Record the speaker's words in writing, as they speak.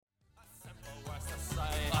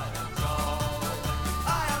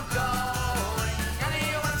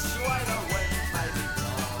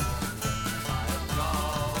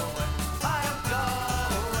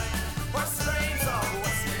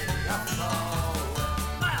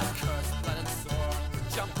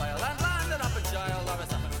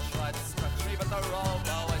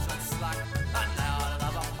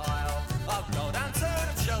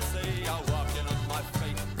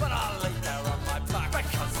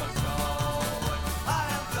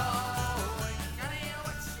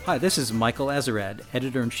Hi, this is Michael Azarad,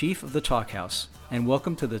 Editor-in-Chief of the Talkhouse, and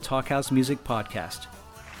welcome to the Talkhouse Music Podcast.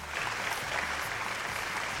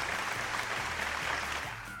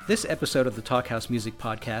 This episode of the Talkhouse Music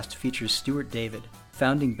Podcast features Stuart David,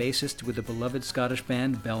 founding bassist with the beloved Scottish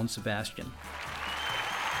band Belle and Sebastian.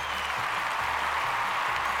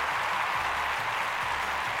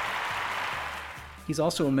 He's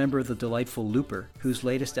also a member of the delightful Looper, whose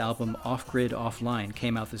latest album Off Grid Offline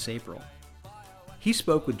came out this April. He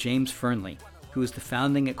spoke with James Fearnley, who is the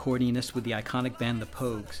founding accordionist with the iconic band the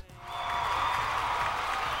Pogues,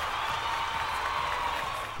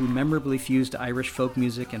 who memorably fused Irish folk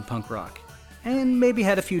music and punk rock, and maybe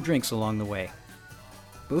had a few drinks along the way.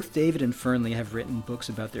 Both David and Fearnley have written books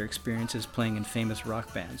about their experiences playing in famous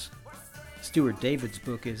rock bands. Stuart David's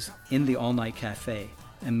book is In the All-Night Café,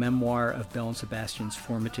 a memoir of Belle and Sebastian's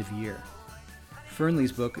formative year.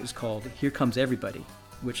 Fearnley's book is called Here Comes Everybody,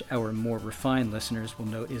 which our more refined listeners will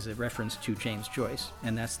note is a reference to James Joyce,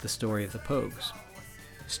 and that's the story of the Pogues.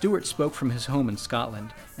 Stuart spoke from his home in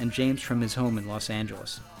Scotland, and James from his home in Los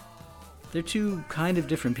Angeles. They're two kind of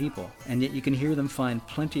different people, and yet you can hear them find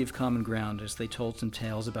plenty of common ground as they told some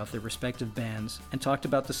tales about their respective bands and talked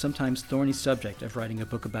about the sometimes thorny subject of writing a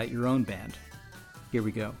book about your own band. Here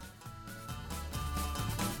we go.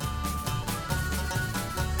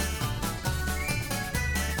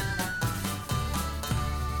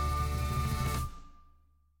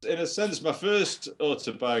 In a sense, my first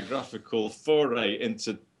autobiographical foray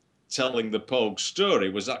into telling the Pogue story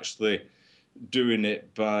was actually doing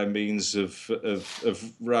it by means of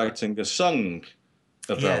writing a song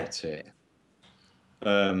about it.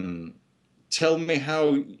 Tell me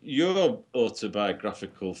how your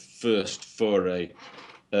autobiographical first foray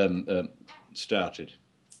started.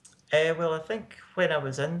 Well, I think when I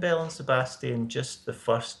was in Belle and Sebastian, just the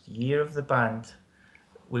first year of the band,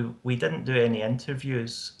 we didn't do any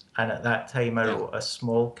interviews. And at that time, I wrote a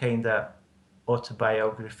small kind of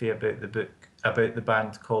autobiography about the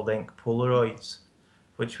band called Ink Polaroids,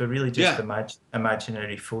 which were really just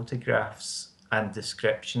imaginary photographs and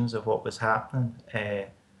descriptions of what was happening.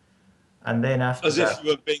 And then after as that,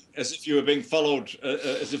 if you were being followed,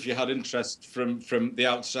 as if you had interest from the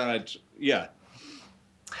outside. Yeah.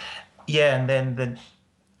 Yeah, and then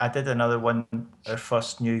I did another one. Our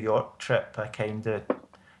first New York trip, I kind of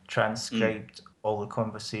transcribed all the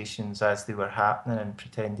conversations as they were happening and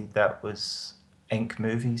pretended that was Ink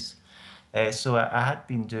movies. So I had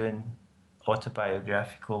been doing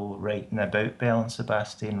autobiographical writing about Belle and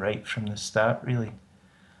Sebastian right from the start, really.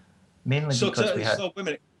 Mainly because we had... So, wait a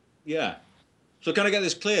minute. Yeah. So can I get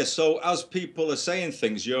this clear? So as people are saying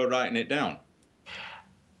things, you're writing it down?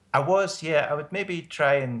 I was, yeah. I would maybe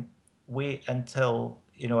try and wait until,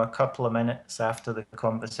 a couple of minutes after the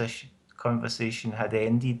conversation had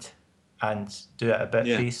ended and do it a bit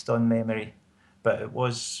based on memory. But it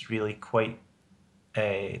was really quite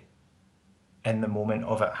in the moment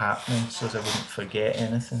of it happening, so that I wouldn't forget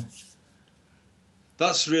anything.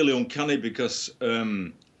 That's really uncanny because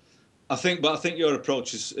I think your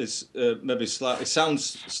approach is maybe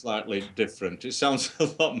sounds slightly different. It sounds a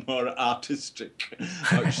lot more artistic,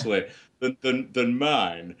 actually, than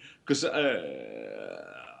mine. Because I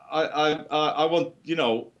want,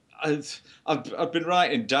 I've been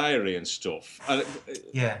writing diary and stuff. And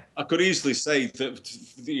I could easily say that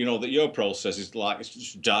that your process is like it's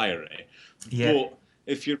just diary. Yeah. But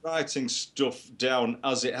if you're writing stuff down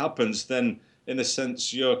as it happens, then in a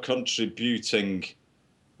sense you're contributing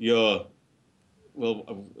your.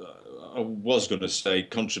 Well, I was going to say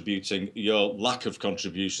contributing your lack of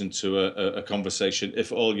contribution to a conversation.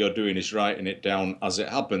 If all you're doing is writing it down as it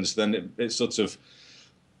happens, then it's sort of.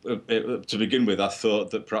 To begin with, I thought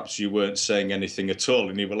that perhaps you weren't saying anything at all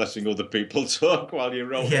and you were letting other people talk while you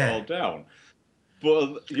wrote it all down.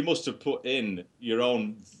 But you must have put in your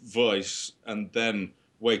own voice and then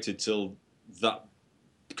waited till that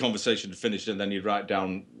conversation had finished and then you'd write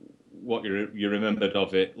down what you remembered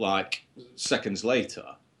of it like seconds later.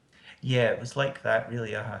 Yeah, it was like that,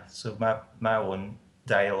 really. So my own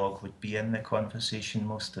dialogue would be in the conversation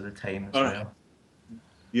most of the time as well.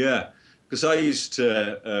 Yeah. Because I used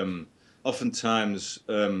to oftentimes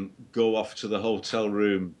go off to the hotel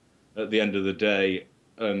room at the end of the day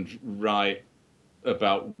and write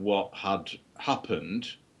about what had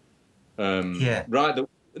happened. Right. I was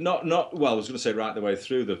going to say right the way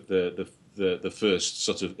through the first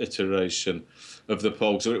sort of iteration of the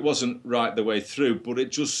Pogues. So it wasn't right the way through, but it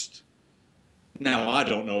just. Now I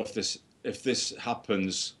don't know if this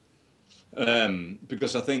happens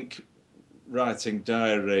because I think writing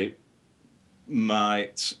diary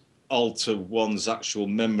might alter one's actual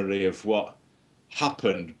memory of what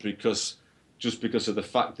happened, because just because of the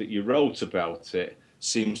fact that you wrote about it,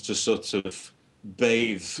 seems to sort of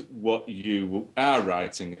bathe what you are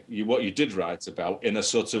writing, what you did write about, in a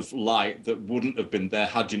sort of light that wouldn't have been there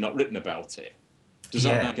had you not written about it. Does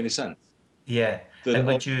that make any sense? Yeah. And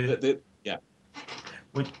would you... yeah.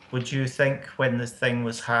 Would you think when the thing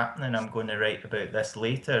was happening, I'm going to write about this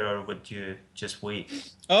later, or would you just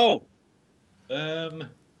wait? Oh,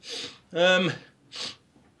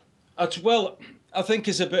 well, I think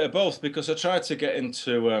it's a bit of both, because I tried to get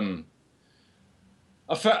into.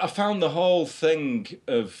 I found the whole thing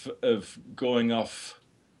of going off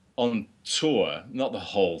on tour, not the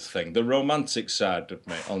whole thing, the romantic side of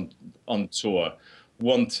me on tour,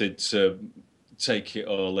 wanted to take it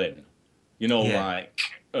all in, like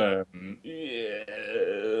a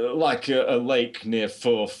lake near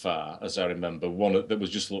Forfar, as I remember, one that was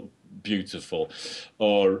just looked beautiful,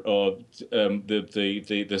 or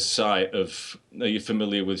the site of. Are you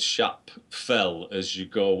familiar with Shap Fell as you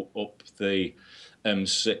go up the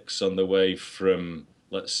M6 on the way from,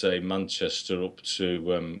 let's say, Manchester up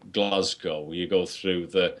to Glasgow? You go through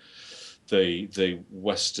the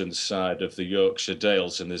western side of the Yorkshire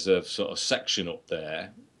Dales, and there's a sort of section up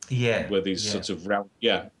there. Yeah. Where these sort of round,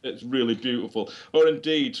 it's really beautiful. Or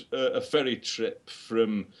indeed, a ferry trip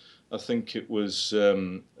from, I think it was,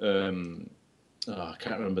 I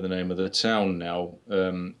can't remember the name of the town now,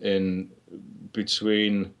 in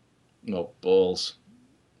between, balls.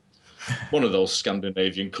 One of those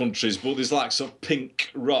Scandinavian countries, but there's like some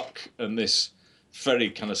pink rock, and this ferry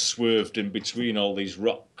kind of swerved in between all these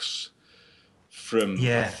rocks from,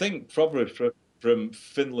 I think probably from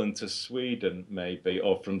Finland to Sweden, maybe,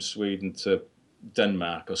 or from Sweden to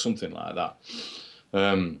Denmark or something like that.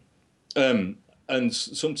 And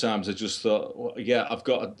sometimes I just thought, well, I've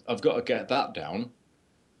got to get that down.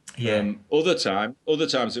 Yeah. Other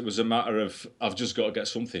times it was a matter of I've just got to get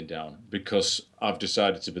something down, because I've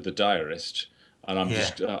decided to be the diarist, and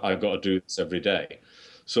I've got to do this every day.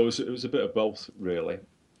 So it was a bit of both, really.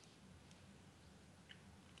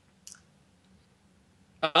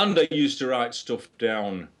 And I used to write stuff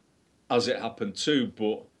down as it happened too,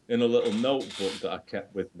 but in a little notebook that I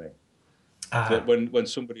kept with me. That when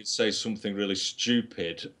somebody says something really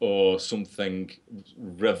stupid or something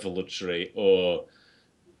revelatory or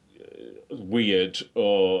weird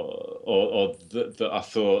or that I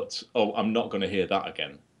thought, oh, I'm not going to hear that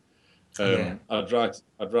again. I'd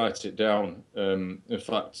write it down. In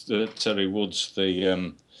fact, Terry Woods,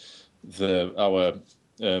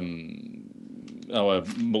 our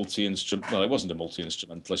multi-instrument, well, it wasn't a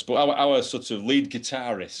multi-instrumentalist, but our sort of lead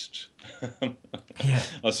guitarist,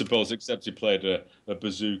 I suppose, except he played a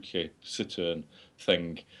bouzouki, cittern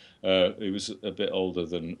thing. He was a bit older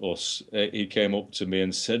than us. He came up to me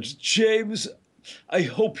and said, "James, I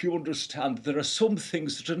hope you understand there are some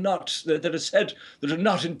things that are said that are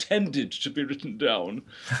not intended to be written down."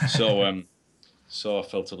 So I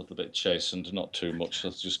felt a little bit chastened, not too much. I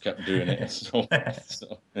just kept doing it. So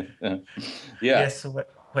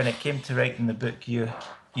when it came to writing the book, you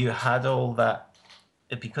had all that,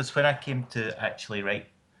 because when I came to actually write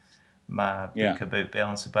my book about Belle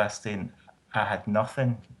and Sebastian, I had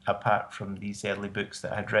nothing apart from these early books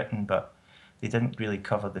that I had written, but they didn't really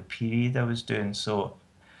cover the period I was doing. So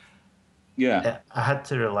I had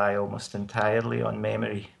to rely almost entirely on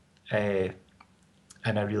memory.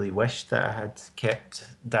 And I really wished that I had kept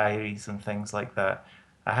diaries and things like that.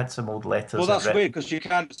 I had some old letters. Well, that's weird, because you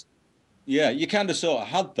kind of sort of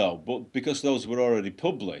had, though, but because those were already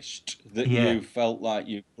published, that you felt like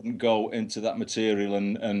you couldn't go into that material,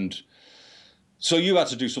 and so you had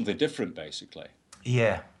to do something different, basically.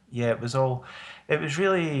 Yeah, it was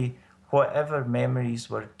really whatever memories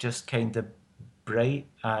were just kind of bright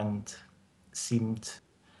and seemed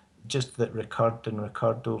just that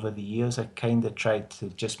recurred over the years. I kind of tried to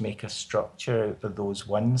just make a structure out of those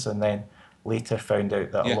ones, and then later found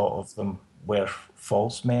out that a lot of them were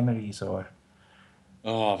false memories, or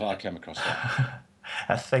I came across that.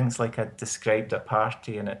 Things like I described a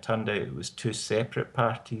party and it turned out it was two separate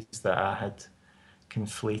parties that I had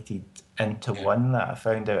conflated into one that I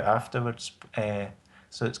found out afterwards.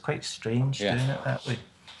 So it's quite strange doing it that way.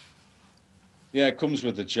 Yeah, it comes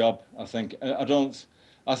with the job, I think.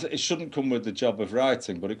 It shouldn't come with the job of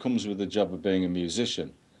writing, but it comes with the job of being a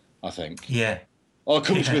musician, I think. Yeah. Or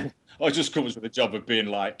it just comes with the job of being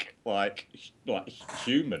like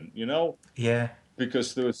human, you know? Yeah.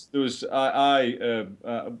 Because there was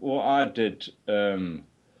what I did.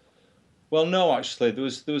 Well, no, actually,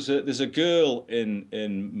 there's a girl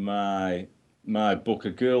in my book,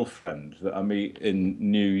 a girlfriend that I meet in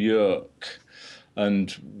New York,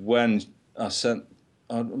 and when I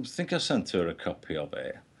think I sent her a copy of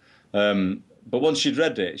it. but once she'd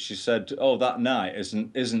read it, she said, "Oh, that night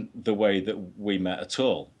isn't the way that we met at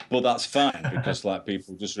all." But that's fine because like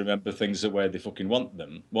people just remember things the way they fucking want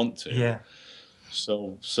to. Yeah.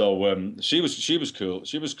 So she was cool.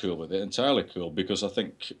 She was cool with it, entirely cool, because I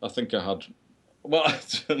think I had. Well, I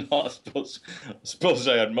don't know, I suppose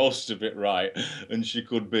I had most of it right, and she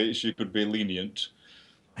could be lenient.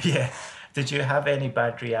 Yeah. Did you have any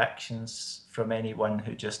bad reactions from anyone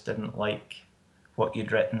who just didn't like what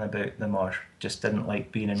you'd written about them, or just didn't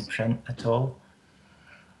like being in print at all?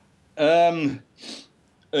 The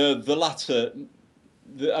latter.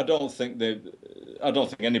 I don't think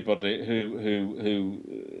anybody who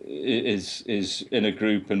is in a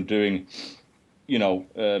group and doing, you know.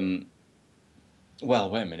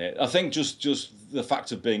 Well, wait a minute. I think just the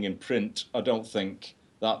fact of being in print, I don't think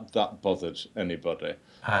that bothered anybody.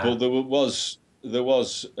 But there was. But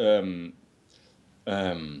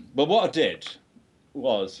what I did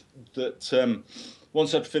was that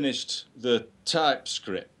once I'd finished the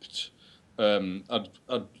typescript, I'd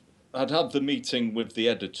had the meeting with the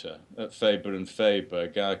editor at Faber and Faber, a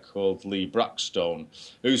guy called Lee Brackstone,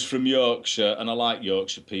 who's from Yorkshire, and I like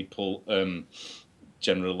Yorkshire people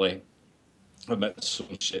generally. I've met some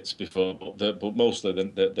shits before, but mostly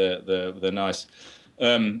they're nice.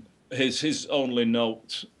 His only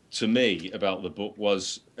note to me about the book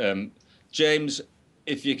was, James,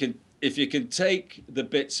 if you can take the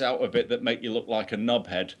bits out of it that make you look like a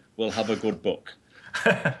knobhead, we'll have a good book.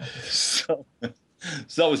 So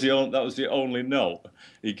that was the only note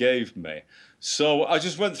he gave me. So I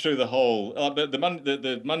just went through the whole.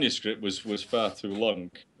 The manuscript was far too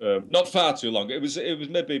long. Not far too long. It was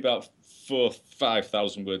maybe about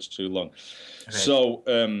 4,000-5,000 words too long.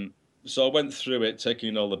 Right. So I went through it,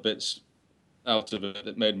 taking all the bits out of it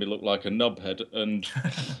that made me look like a knobhead,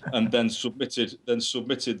 and then submitted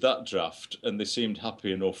that draft, and they seemed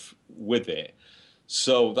happy enough with it.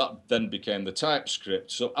 So that then became the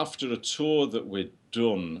typescript. So after a tour that we'd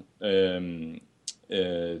done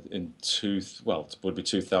it would be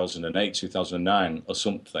 2008, 2009 or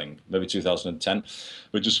something, maybe 2010.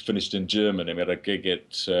 We just finished in Germany. We had a gig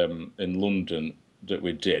in London that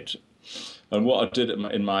we did. And what I did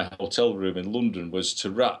in my hotel room in London was to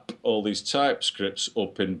wrap all these typescripts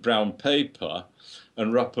up in brown paper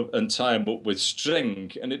and tie them up with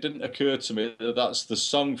string. And it didn't occur to me that that's the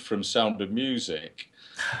song from Sound of Music.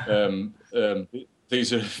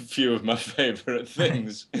 These are a few of my favourite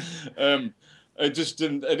things. I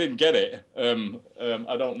didn't get it.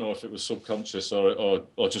 I don't know if it was subconscious or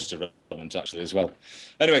just irrelevant actually as well.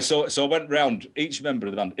 Anyway, so I went round each member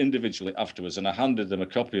of the band individually afterwards, and I handed them a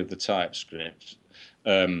copy of the typescript.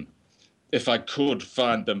 If I could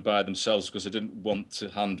find them by themselves, because I didn't want to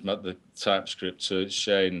hand the typescript to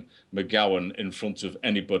Shane McGowan in front of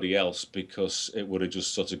anybody else, because it would have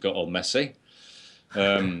just sort of got all messy.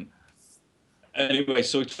 Anyway,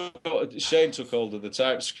 so Shane took hold of the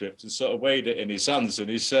typescript and sort of weighed it in his hands, and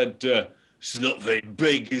he said, "It's not very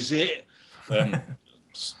big, is it?"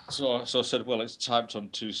 So I said, "Well, it's typed on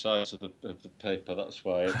two sides of the paper. That's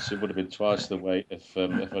why it would have been twice the weight if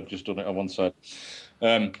I'd just done it on one side."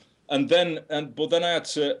 But then I had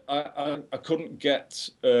to. I couldn't get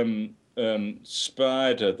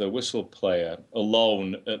Spider, the whistle player,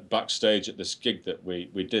 alone backstage at this gig that we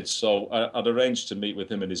did. So I'd arranged to meet with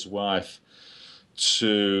him and his wife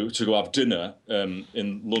to go have dinner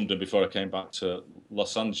in London before I came back to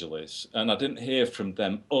Los Angeles, and I didn't hear from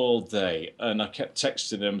them all day, and I kept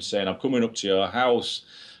texting them saying, "I'm coming up to your house.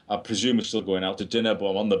 I presume we're still going out to dinner, but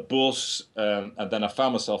I'm on the bus." And then I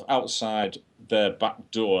found myself outside their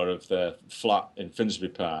back door of their flat in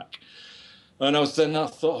Finsbury Park. And I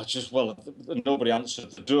thought, nobody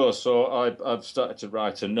answered the door, so I've started to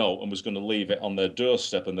write a note and was going to leave it on their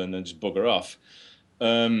doorstep and then just bugger off.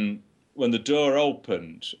 When the door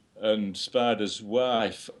opened and Spider's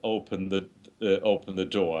wife opened the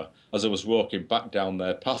door as I was walking back down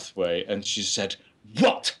their pathway, and she said,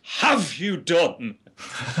 "What have you done?"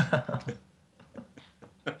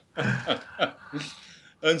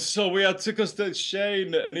 And so we had to, because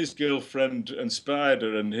Shane and his girlfriend and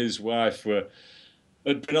Spider and his wife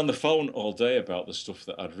had been on the phone all day about the stuff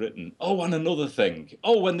that I'd written. Oh, and another thing.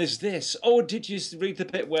 Oh, and there's this. Oh, did you read the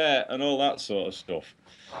bit where? And all that sort of stuff.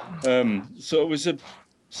 So it was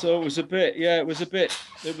a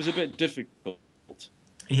bit difficult.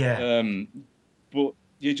 Yeah. But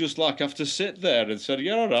you just have to sit there and say,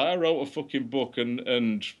 "Yeah, all right, I wrote a fucking book,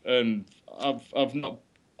 and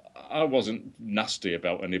I wasn't nasty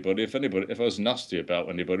about anybody. If I was nasty about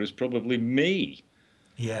anybody, it was probably me."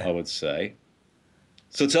 Yeah. I would say.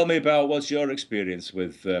 So tell me about what's your experience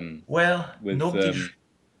with nobody.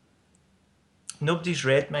 nobody's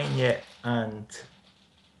read mine yet, and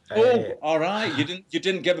all right. You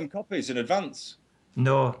didn't give them copies in advance.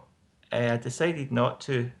 No, I decided not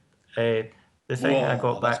to. The thing I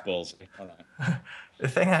got back. That's ballsy. All right. The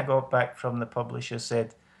thing I got back from the publisher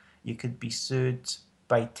said you could be sued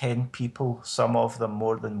by 10 people, some of them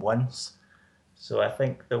more than once. So I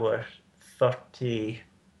think there were 30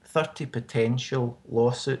 potential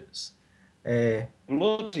lawsuits.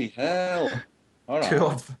 Bloody hell! All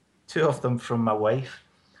right. Two of them from my wife.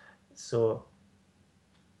 So.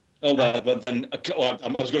 Oh, but then I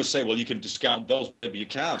was going to say, well, you can discount those, maybe you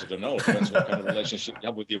can't. I don't know. It depends what kind of relationship you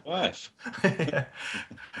have with your wife. Yeah.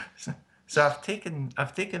 So I've taken. I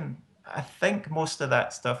think most of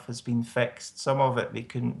that stuff has been fixed. Some of it they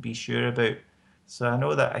couldn't be sure about. So I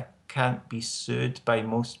know that I can't be sued by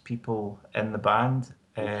most people in the band.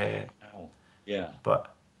 Yeah.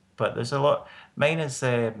 But there's a lot. Mine is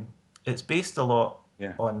it's based a lot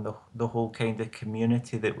on the whole kind of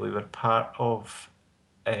community that we were part of.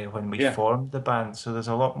 When we formed the band, so there's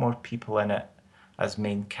a lot more people in it as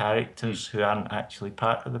main characters who aren't actually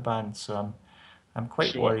part of the band. So I'm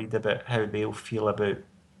quite worried about how they'll feel about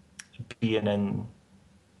being in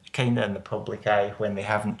the public eye when they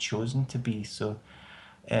haven't chosen to be. So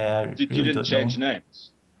you didn't change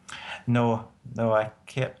names? No, I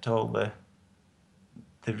kept all the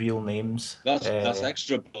real names. That's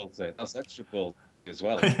extra bold. That's extra bold as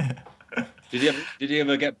well. Did you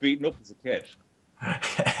ever get beaten up as a kid?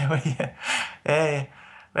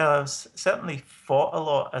 Well, I've certainly fought a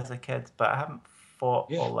lot as a kid, but I haven't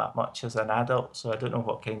fought all that much as an adult, so I don't know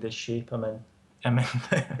what kind of shape I'm in. I'm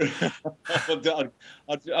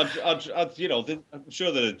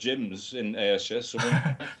sure there are gyms in Ayrshire.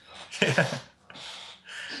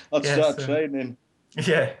 I'd start training.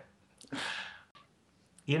 Yeah.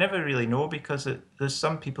 You never really know, because there's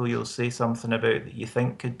some people you'll say something about that you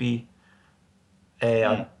think could be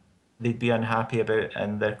they'd be unhappy about,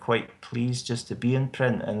 and they're quite pleased just to be in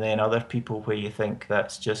print, and then other people where you think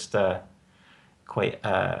that's just quite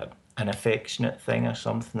an affectionate thing or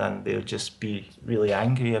something, and they'll just be really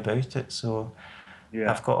angry about it. So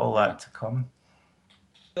I've got all that to come.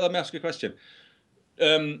 Let me ask you a question.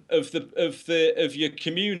 Of your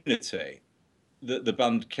community that the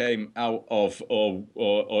band came out of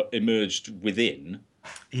or emerged within,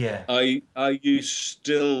 are you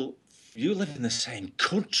still? You live in the same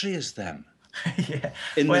country as them.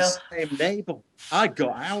 In the same neighbourhood. I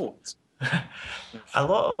got out. A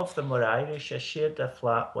lot of them were Irish. I shared a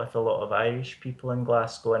flat with a lot of Irish people in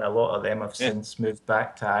Glasgow, and a lot of them have since moved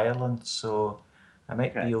back to Ireland. So I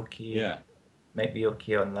might be okay. Yeah. Might be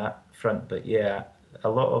okay on that front, but a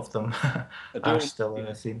lot of them are still in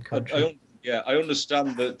the same country. I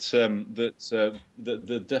understand that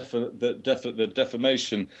the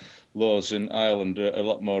defamation laws in Ireland are a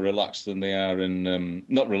lot more relaxed than they are in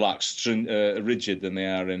not relaxed, rigid than they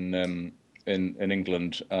are in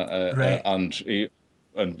England, and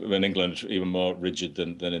in England even more rigid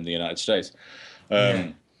than in the United States.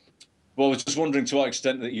 Well, I was just wondering to what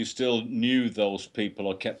extent that you still knew those people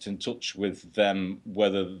or kept in touch with them,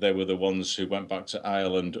 whether they were the ones who went back to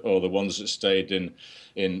Ireland or the ones that stayed in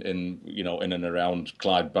and around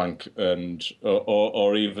Clydebank, and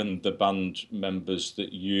or even the band members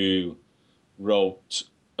that you wrote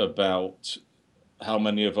about. How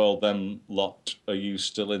many of all them lot are you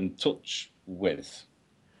still in touch with?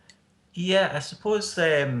 Yeah, I suppose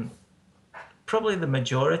probably the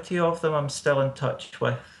majority of them I'm still in touch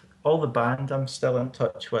with. All the band I'm still in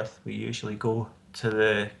touch with. We usually go to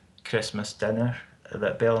the Christmas dinner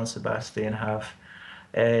that Belle and Sebastian have.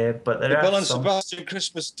 But there the are Belle and Sebastian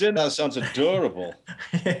Christmas dinner sounds adorable.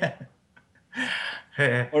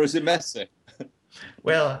 Or is it messy?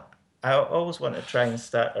 Well, I always want to try and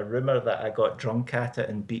start a rumour that I got drunk at it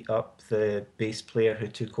and beat up the bass player who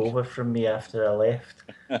took over from me after I left.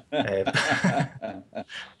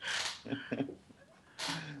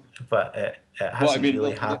 But it hasn't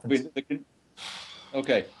really happened.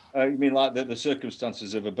 Okay, you mean like the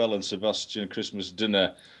circumstances of a Belle and Sebastian Christmas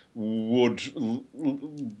dinner would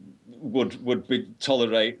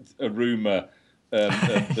tolerate a rumour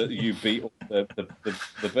that you beat up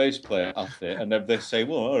the bass player at it, and then they say,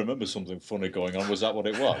 "Well, I remember something funny going on. Was that what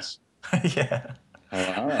it was?" Yeah.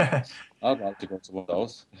 All right. I'd like to go to one of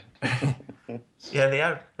those. Yeah, they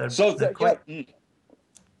are. They're quite.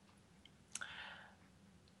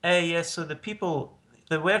 So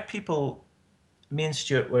there were people, me and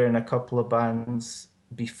Stuart were in a couple of bands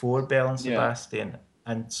before Belle and Sebastian,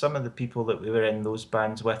 and some of the people that we were in those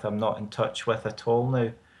bands with I'm not in touch with at all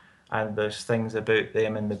now, and there's things about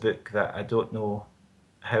them in the book that I don't know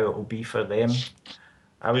how it will be for them.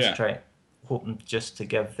 I was hoping just to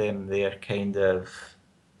give them their kind of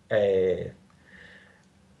their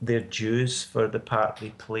dues for the part they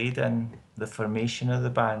played in the formation of the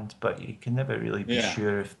band, but you can never really be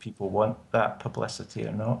sure if people want that publicity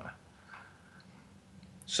or not.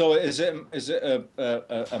 So is it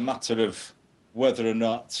a matter of whether or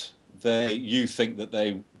not you think that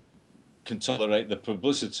they can tolerate the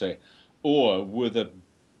publicity, or were there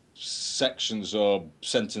sections or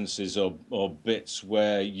sentences or bits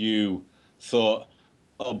where you thought,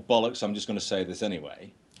 oh bollocks, I'm just going to say this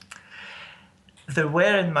anyway? There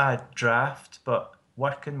were in my draft, but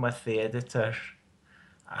working with the editor,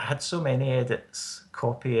 I had so many edits: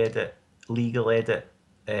 copy edit, legal edit,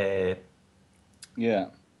 and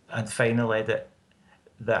final edit,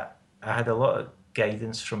 that I had a lot of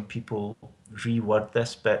guidance from people: reword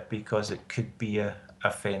this bit because it could be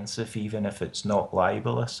offensive even if it's not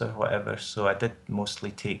libelous or whatever. So I did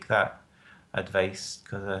mostly take that advice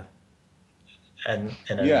because in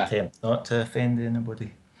an attempt not to offend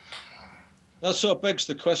anybody. That sort of begs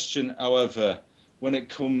the question, however, when it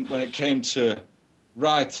came to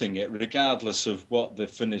writing it, regardless of what the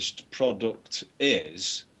finished product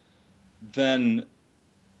is, then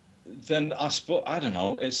I suppose, I don't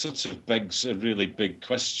know, it sort of begs a really big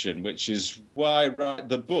question, which is, why write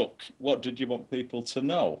the book? What did you want people to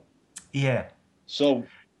know? Yeah. So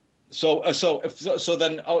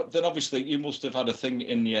then obviously you must have had a thing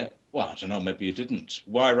in you. Well, I don't know, maybe you didn't.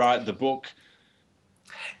 Why write the book?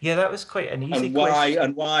 Yeah, that was quite an easy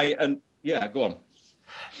question. Yeah, go on.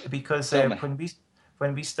 Because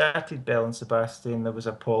when we started Belle and Sebastian, there was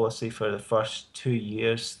a policy for the first 2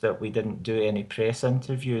 years that we didn't do any press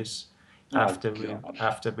interviews after we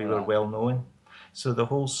were well known. So the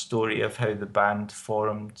whole story of how the band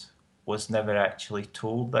formed was never actually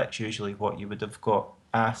told. That's usually what you would have got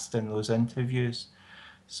asked in those interviews.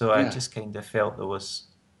 So I just kind of felt there was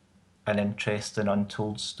an interesting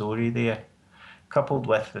untold story there, coupled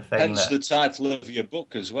with the thing hence the title of your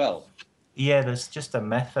book as well. Yeah, there's just a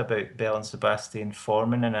myth about Belle and Sebastian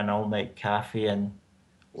forming in an all-night cafe in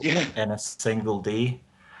a single day.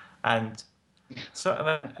 And sort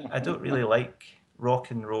of, I don't really like rock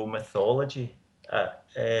and roll mythology.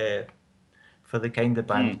 For the kind of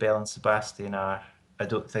band Belle and Sebastian are, I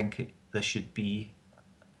don't think there should be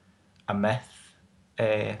a myth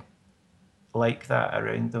like that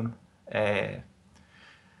around them. I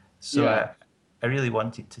really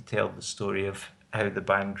wanted to tell the story of how the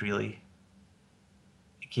band really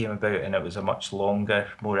came about, and it was a much longer,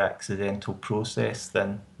 more accidental process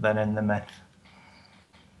than in the myth.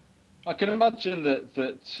 I can imagine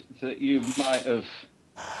that you might have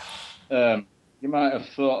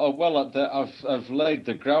thought, oh well, I've laid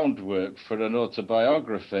the groundwork for an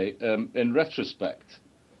autobiography in retrospect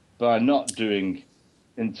by not doing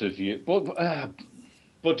interview. But I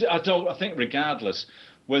think regardless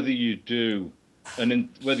whether you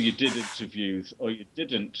whether you did interviews or you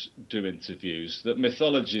didn't do interviews, that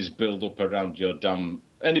mythologies build up around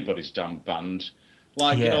anybody's damn band.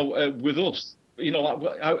 Like, with us,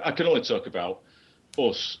 I can only talk about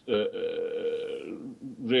us,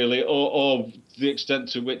 really, or the extent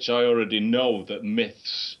to which I already know that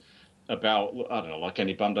myths about, I don't know, like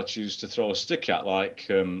any band I choose to throw a stick at, like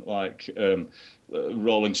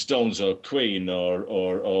Rolling Stones or Queen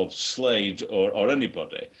or Slade or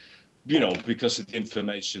anybody, because of the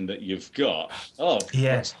information that you've got.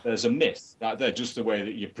 There's a myth right there, just the way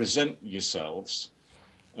that you present yourselves.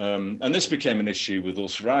 And this became an issue with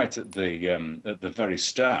us right at the very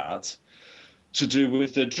start, to do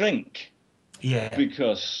with the drink. Yeah.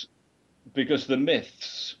 Because the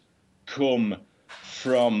myths come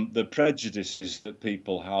from the prejudices that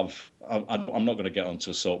people have. I'm not going to get onto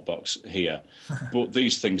a soapbox here, but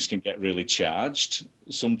these things can get really charged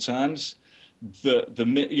sometimes.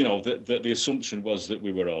 The assumption was that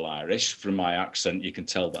we were all Irish. From my accent, you can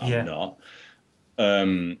tell that I'm not.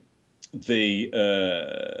 There's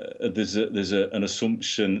an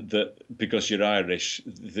assumption that because you're Irish,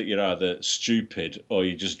 that you're either stupid or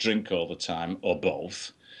you just drink all the time, or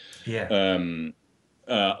both. Yeah.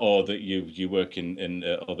 Or that you work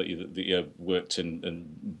or that you worked in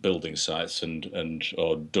building sites and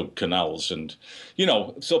or dug canals, and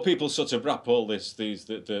so people sort of wrap all the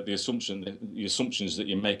assumptions that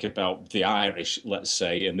you make about the Irish, let's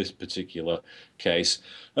say in this particular case,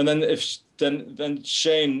 and then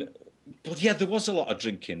Shane. But yeah, there was a lot of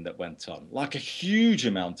drinking that went on, like a huge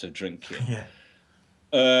amount of drinking. Yeah.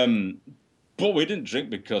 But we didn't drink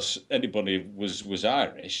because anybody was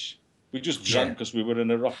Irish. We just drank because we were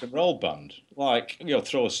in a rock and roll band. Like,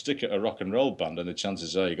 throw a stick at a rock and roll band and the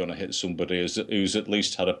chances are you're going to hit somebody who's at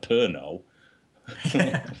least had a Pernod.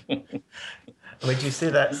 Would you say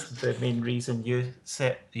that's the main reason you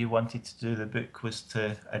wanted to do the book, was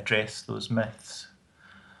to address those myths?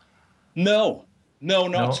 No, not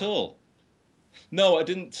No? at all. No, I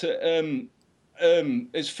didn't.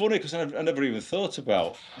 It's funny because I never even thought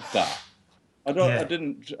about that. I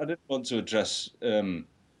didn't want to address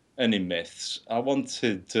any myths. I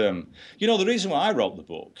wanted, the reason why I wrote the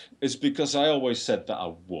book is because I always said that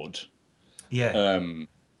I would. Yeah.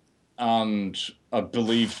 And I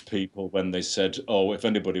believed people when they said, "Oh, if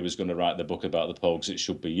anybody was going to write the book about the Pogues, it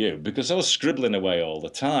should be you," because I was scribbling away all the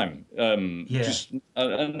time. I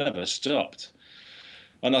never stopped.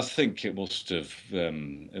 And I think it must have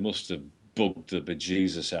bugged the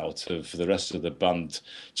bejesus out of the rest of the band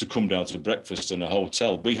to come down to breakfast in a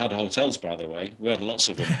hotel. We had hotels, by the way. We had lots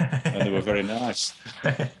of them, and they were very nice.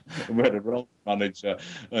 We had a road manager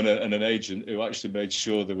and an agent who actually made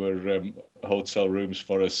sure there were hotel rooms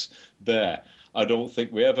for us there. I don't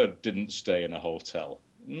think we ever didn't stay in a hotel.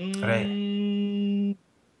 Right.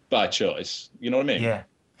 By choice. You know what I mean? Yeah.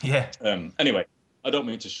 Yeah. Anyway, I don't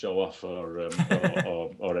mean to show off or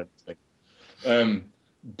anything. And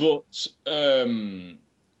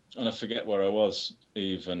I forget where I was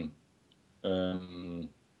even. So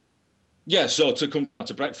to come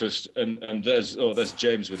to breakfast and there's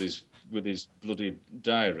James with his bloody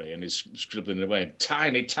diary, and he's scribbling away in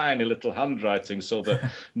tiny little handwriting so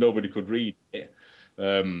that nobody could read it.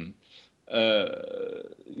 And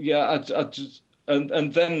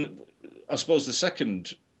then I suppose the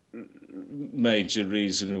second major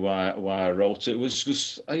reason why I wrote it was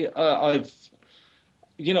just I've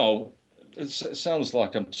it sounds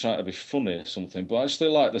like I'm trying to be funny or something, but I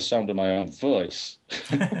still like the sound of my own voice.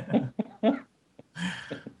 I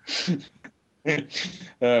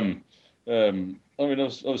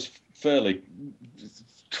was fairly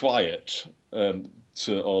quiet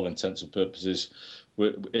to all intents and purposes,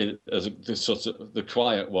 as the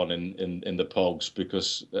quiet one in the Pogues,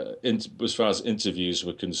 because as far as interviews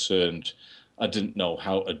were concerned, I didn't know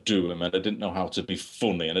how to do them, and I didn't know how to be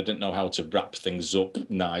funny, and I didn't know how to wrap things up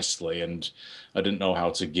nicely, and I didn't know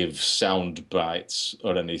how to give sound bites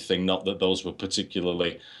or anything. Not that those were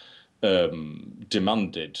particularly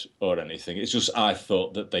demanded or anything. It's just I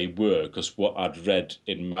thought that they were, because what I'd read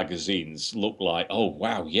in magazines looked like, oh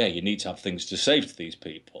wow, yeah, you need to have things to say to these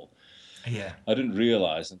people. Yeah. I didn't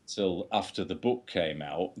realise until after the book came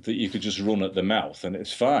out that you could just run at the mouth and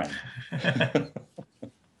it's fine.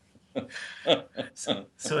 So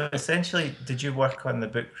essentially, did you work on the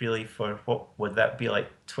book really for, what would that be, like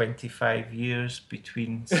 25 years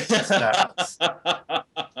between starts?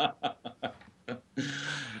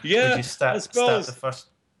 Yeah, would you start I suppose. the first?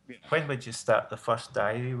 When would you start the first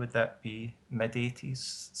diary? Would that be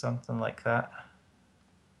mid-80s, something like that?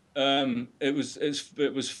 It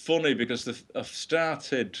was funny because I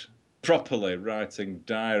started properly writing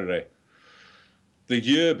diary the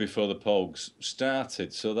year before the Pogues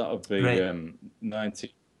started, so that would be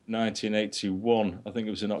 1981. I think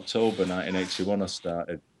it was in October 1981 I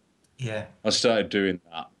started. Yeah. I started doing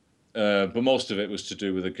that, but most of it was to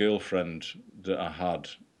do with a girlfriend that I had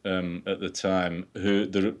at the time, who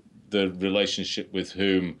the relationship with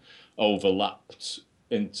whom overlapped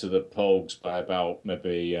into the Pogues by about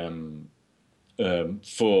maybe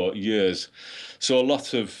 4 years. So a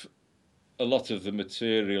lot of the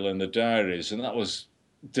material in the diaries, and that was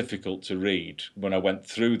difficult to read when I went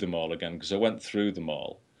through them all again, because I went through them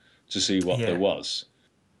all to see what there was.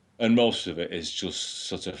 And most of it is just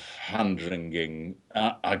sort of hand-wringing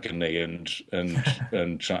agony and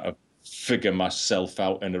trying to figure myself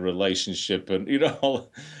out in a relationship, and how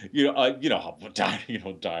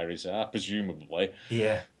diaries are, presumably.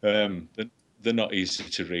 Yeah. They're not easy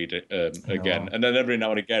to read again. And then every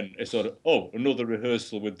now and again it's sort of, another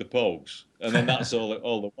rehearsal with the Pogues, and then that's all there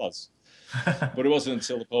was. But it wasn't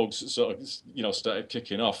until the Pogues sort of started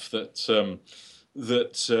kicking off that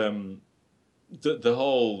the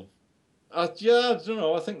whole I don't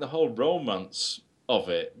know, I think the whole romance of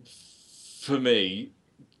it, for me,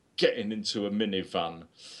 getting into a minivan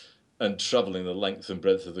and travelling the length and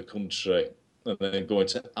breadth of the country and then going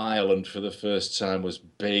to Ireland for the first time, was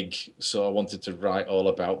big. So I wanted to write all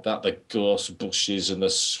about that, the gorse bushes and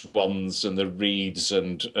the swans and the reeds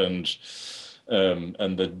and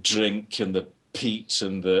the drink and the peat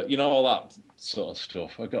and the all that sort of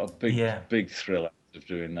stuff. I got a big thrill out of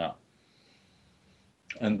doing that.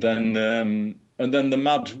 And then the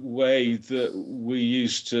mad way that we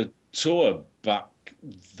used to tour back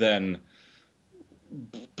then,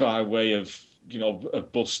 by way of a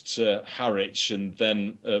bus to Harwich, and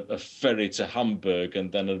then a ferry to Hamburg, and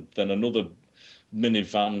then another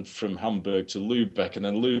minivan from Hamburg to Lubeck, and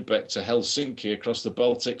then Lubeck to Helsinki across the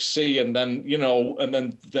Baltic Sea, and then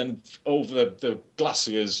then over the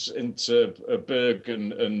glaciers into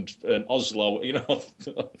Bergen and Oslo. Yeah.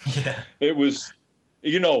 It was,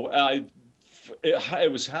 it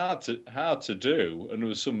was hard to do, and there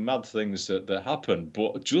was some mad things that happened.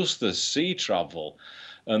 But just the sea travel,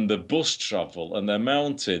 and the bus travel, and the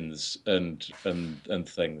mountains and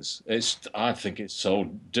things. I think it's so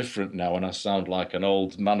different now, and I sound like an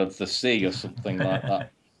old man of the sea or something like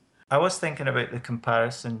that. I was thinking about the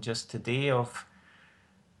comparison just today of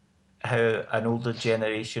how an older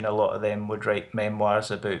generation, a lot of them would write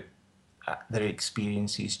memoirs about their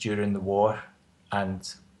experiences during the war,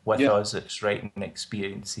 and with us it's writing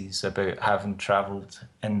experiences about having travelled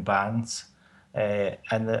in bands. I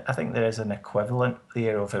think there is an equivalent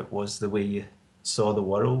there of it was the way you saw the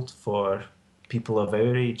world for people of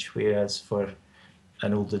our age, whereas for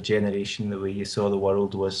an older generation the way you saw the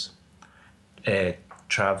world was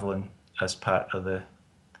travelling as part of the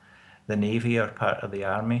Navy or part of the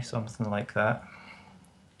Army, something like that.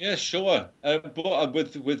 Yeah, sure. But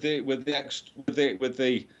with the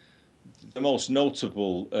most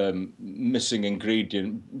notable missing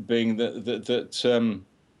ingredient being that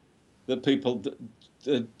people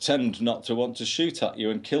tend not to want to shoot at you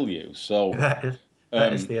and kill you. So that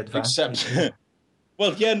is the advantage. Except,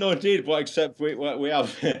 well, yeah, no, indeed. But except we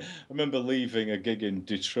have. I remember leaving a gig in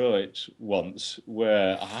Detroit once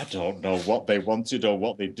where I don't know what they wanted or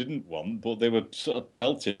what they didn't want, but they were sort of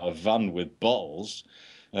pelting a van with bottles.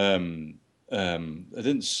 They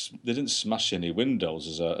didn't smash any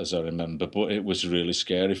windows as I remember, but it was really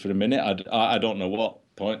scary for a minute. I don't know what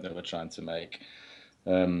point they were trying to make.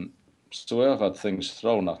 So we have had things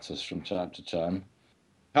thrown at us from time to time.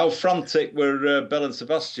 How frantic were Belle and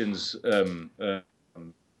Sebastian's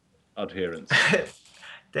adherents?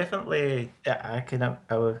 Definitely, I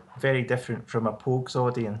was very different from a Pogues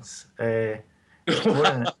audience. Yeah,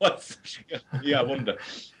 I wonder.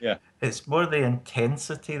 Yeah, it's more the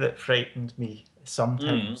intensity that frightened me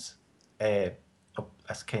sometimes. A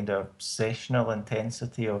kind of obsessional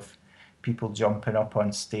intensity of people jumping up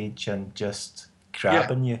on stage and just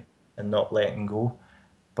grabbing you and not letting go.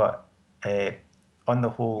 But on the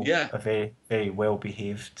whole, a very, very well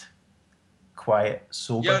behaved, quiet,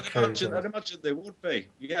 sober crowd. I'd imagine they would be.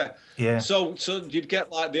 Yeah. Yeah. So you'd get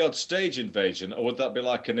like the odd stage invasion, or would that be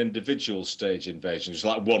like an individual stage invasion? Just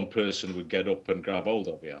like one person would get up and grab hold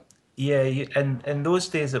of you. Yeah, and in those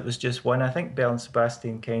days it was just one. I think Belle and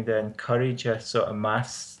Sebastian kind of encourage a sort of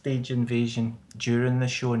mass stage invasion during the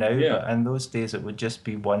show now, but in those days it would just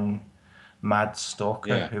be one mad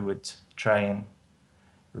stalker who would try and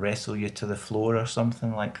wrestle you to the floor or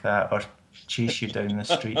something like that, or chase you down the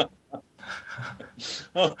street.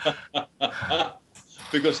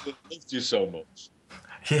 Because they loved you so much.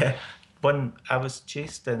 Yeah. I was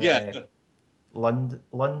chased in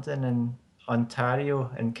London and Ontario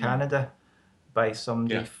in Canada by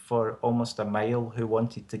somebody for almost a mile who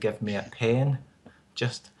wanted to give me a pen.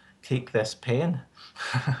 Just take this pen.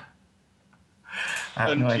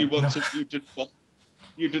 And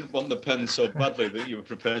you didn't want the pen so badly that you were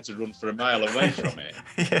prepared to run for a mile away from it.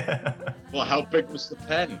 Yeah. Well, how big was the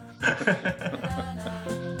pen?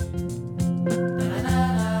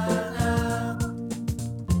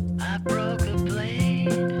 I broke a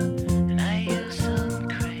blade and I used some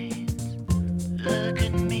cranes. Look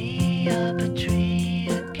at me up a tree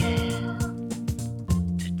again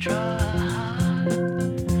to draw a heart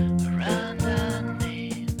around our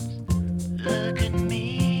names. Look at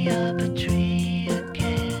me up a tree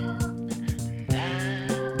again, and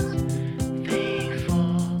as they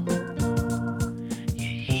fall, you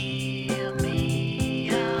hear me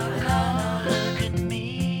out call. Look at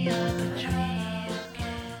me up a tree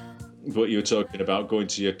again. But you were talking about going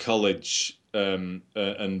to your college and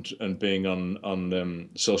being on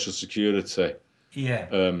Social Security.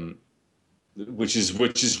 Yeah. Which is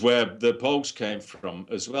where the Pogues came from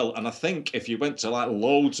as well. And I think if you went to like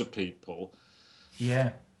loads of people,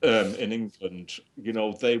 in England,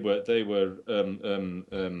 they were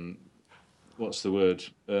what's the word?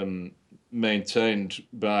 Maintained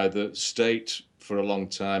by the state for a long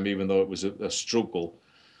time, even though it was a struggle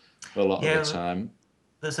a lot of the time.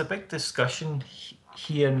 There's a big discussion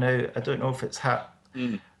here now. I don't know if it's I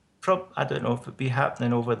don't know if it'd be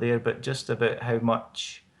happening over there, but just about how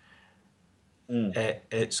much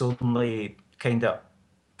it's only kind of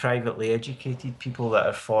privately educated people that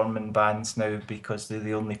are forming bands now because they're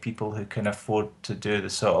the only people who can afford to do the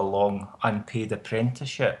sort of long unpaid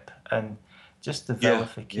apprenticeship, and just the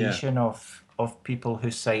vilification of people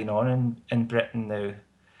who sign on in Britain now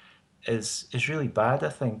is really bad. I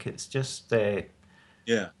think it's just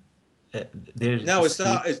Yeah. They're Now,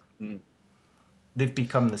 they've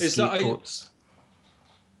become the scapegoats.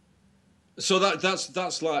 So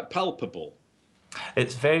that's like palpable.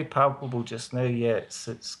 It's very palpable just now. Yeah,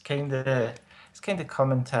 it's kind of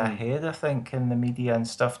coming to a head, I think, in the media and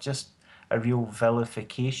stuff. Just a real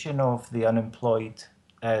vilification of the unemployed.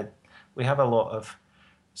 We have a lot of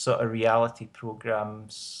sort of reality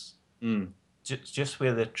programs, just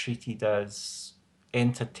where they're treated as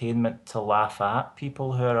entertainment to laugh at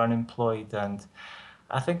people who are unemployed, and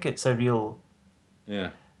I think it's a real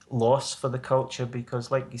loss for the culture because,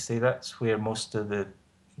 like you say, that's where most of the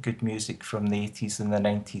good music from the 80s and the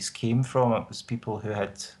 90s came from. It was people who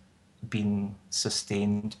had been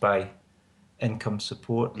sustained by income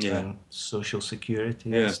support and social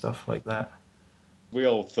security and stuff like that. We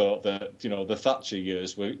all thought that, the Thatcher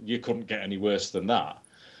years, you couldn't get any worse than that.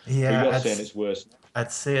 Yeah, but you're saying it's worse.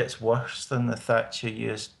 I'd say it's worse than the Thatcher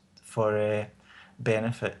years for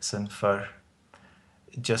benefits and for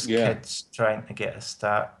just kids trying to get a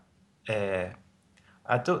start.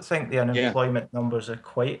 I don't think the unemployment numbers are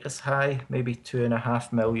quite as high, maybe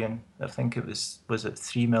 2.5 million. I think it was it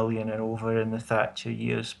 3 million and over in the Thatcher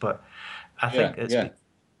years, but I think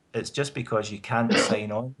it's just because you can't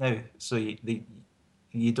sign on now, so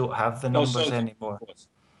you don't have the numbers anymore.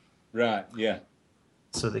 Right, yeah.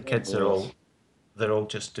 So the kids they're all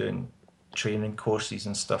just doing training courses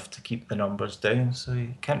and stuff to keep the numbers down, so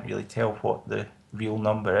you can't really tell what the real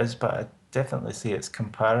number is, but I'd definitely say it's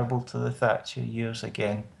comparable to the Thatcher years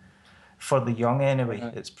again. For the young anyway,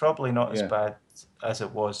 it's probably not as bad as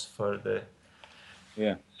it was for the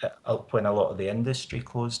when a lot of the industry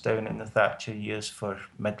closed down in the Thatcher years for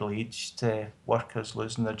middle-aged workers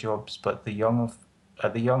losing their jobs, but the young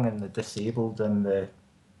and the disabled and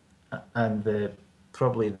the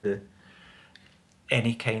probably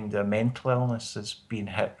any kind of mental illness has been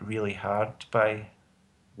hit really hard by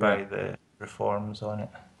the reforms on it.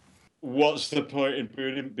 What's the point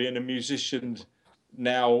in being a musician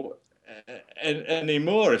now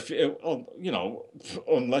anymore? If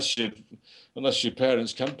unless your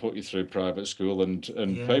parents can put you through private school and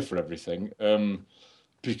pay for everything,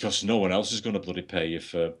 because no one else is going to bloody pay you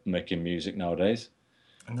for making music nowadays.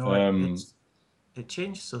 No, it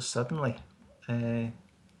changed so suddenly. And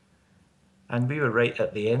we were right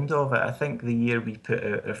at the end of it. I think the year we put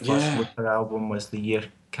out our first Looper album was the year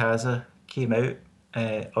Kaza came out.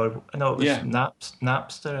 It was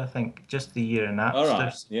Napster, I think, just the year of Napster. All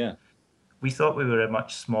right, yeah. We thought we were a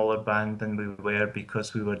much smaller band than we were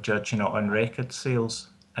because we were judging it on record sales.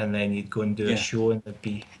 And then you'd go and do a show and there'd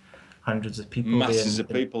be hundreds of people Masses of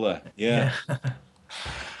people there, yeah.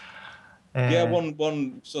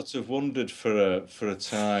 One sort of wondered for a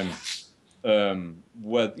time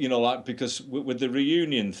where because with the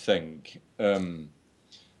reunion thing,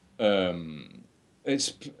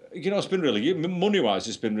 it's it's been really money-wise.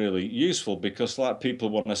 It's been really useful because people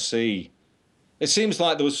want to see. It seems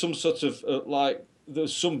like there was some sort of there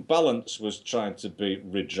was some balance was trying to be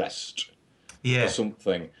redressed, or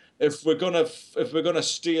something. If we're gonna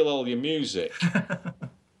steal all your music,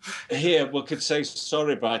 here we could say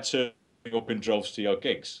sorry by turning up in droves to your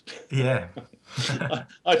gigs. Yeah.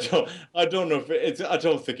 I don't know if I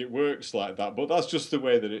don't think it works like that, but that's just the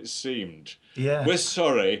way that it seemed. Yeah. We're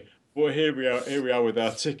sorry, but here we are with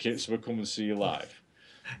our tickets. We'll come and see you live.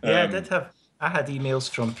 Yeah, I had emails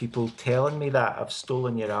from people telling me that I've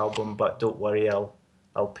stolen your album, but don't worry, I'll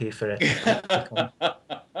pay for it.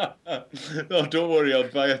 No, don't worry, I'll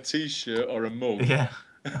buy a T-shirt or a mug. Yeah.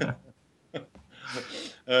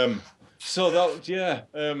 So that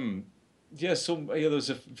there's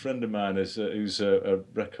a friend of mine who's a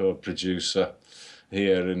record producer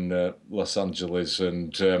here in Los Angeles,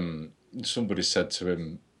 and somebody said to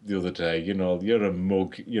him the other day, you're a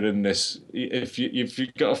mug. You're in this. If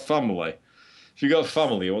you've got a family, you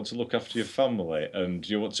want to look after your family, and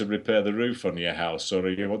you want to repair the roof on your house, or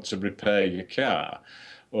you want to repair your car,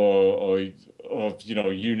 or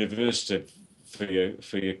university for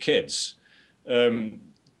your kids.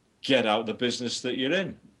 Get out the business that you're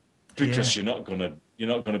in, because you're not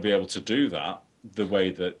gonna be able to do that the way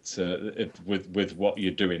that with what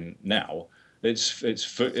you're doing now. It's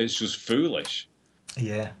just foolish.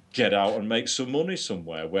 Yeah. Get out and make some money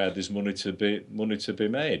somewhere where there's money to be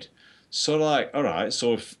made. So all right.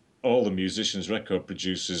 So if all the musicians, record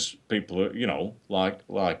producers, people, like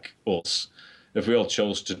us, if we all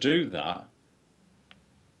chose to do that,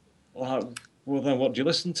 well then what do you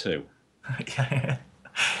listen to?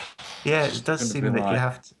 Yeah, it does seem that you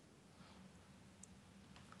have to.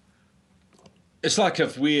 It's like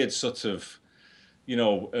a weird sort of,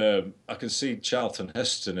 I can see Charlton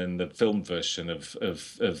Heston in the film version of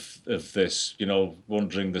this,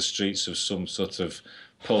 wandering the streets of some sort of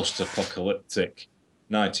post-apocalyptic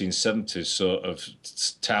 1970s sort of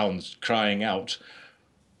towns, crying out,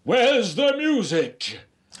 "Where's the music?"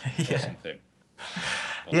 Yeah. Or something.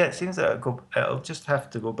 Yeah, it seems that it'll just have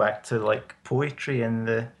to go back to like poetry in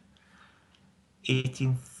the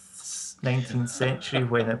 18th, 19th century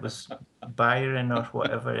when it was Byron or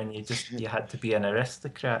whatever, and you had to be an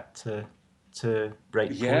aristocrat to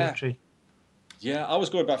write poetry. Yeah, I was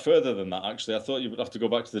going back further than that, actually. I thought you would have to go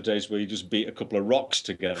back to the days where you just beat a couple of rocks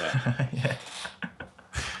together. Yeah.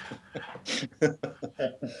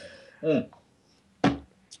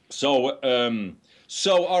 So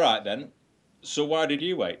all right then. So why did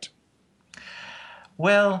you wait?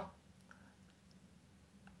 Well,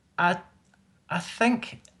 I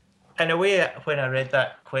think in a way when I read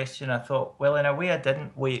that question I thought, well, in a way I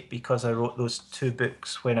didn't wait because I wrote those 2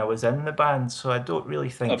 books when I was in the band, so I don't really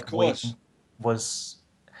think waiting was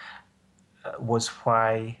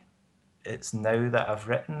why it's now that I've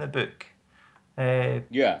written the book.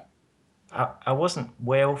 I wasn't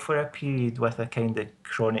well for a period with a kind of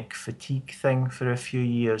chronic fatigue thing for a few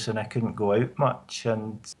years, and I couldn't go out much,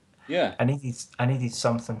 and I needed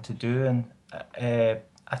something to do, and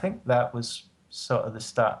I think that was sort of the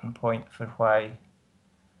starting point for why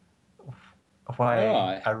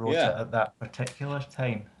I wrote it at that particular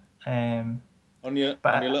time. On your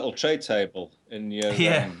little tray table in your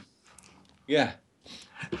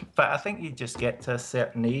But I think you just get to a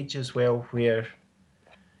certain age as well where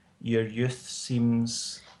your youth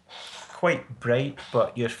seems quite bright,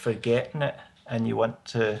 but you're forgetting it, and you want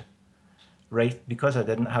to write, because I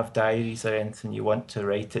didn't have diaries or anything, you want to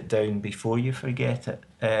write it down before you forget it.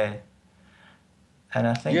 And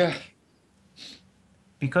I think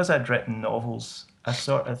because I'd written novels, I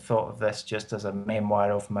sort of thought of this just as a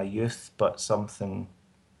memoir of my youth, but something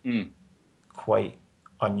quite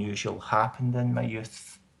unusual happened in my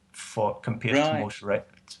youth compared to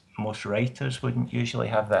most writers wouldn't usually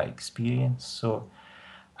have that experience. So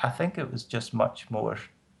I think it was just much more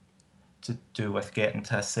to do with getting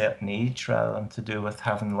to a certain age rather than to do with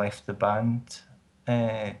having left the band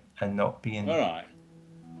and not being not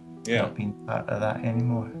being part of that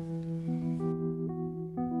anymore.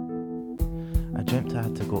 I dreamt I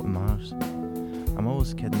had to go to Mars. I'm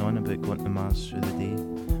always kidding on about going to Mars through the day,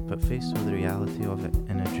 but faced with the reality of it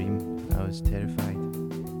in a dream, I was terrified.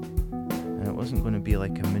 And it wasn't going to be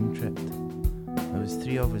like a moon trip. There was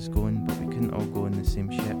 3 of us going, but we couldn't all go in the same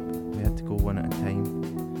ship. We had to go one at a time,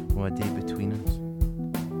 or a day between us.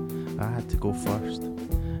 I had to go first,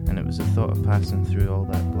 and it was the thought of passing through all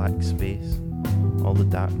that black space, all the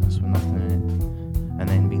darkness with nothing in it, and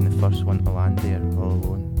then being the first one to land there all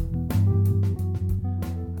alone.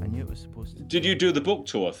 I knew it was supposed to... Did you do the book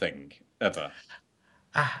tour thing ever?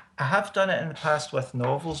 I have done it in the past with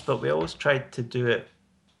novels, but we always tried to do it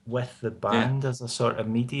with the band as a sort of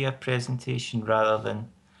media presentation rather than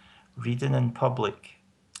reading in public.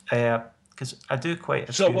 Because I do quite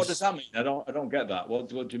a few... So what does that mean? I don't get that. What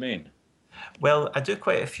do you mean? Well, I do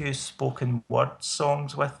quite a few spoken word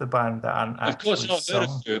songs with the band that aren't actually sung. Of course, I've heard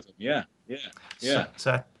a few of them. Yeah.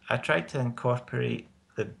 So I tried to incorporate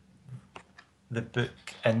the book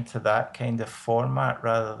into that kind of format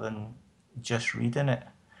rather than just reading it.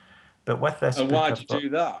 But with this book... And why did you do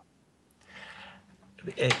that?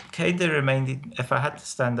 It kind of reminded, if I had to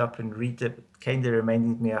stand up and read it, kind of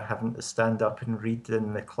reminded me of having to stand up and read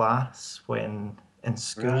in the class when in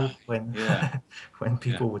school, when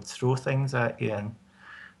people would throw things at you,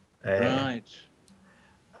 and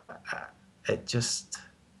it just,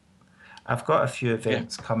 I've got a few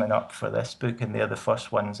events coming up for this book, and they're the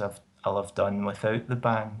first ones I'll have done without the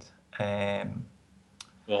band.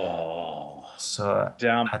 So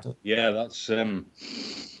damn, that's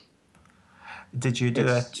Did you do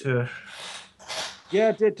a tour? Yeah,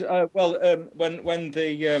 I did.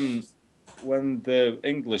 When the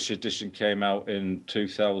English edition came out in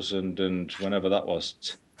 2000 and whenever that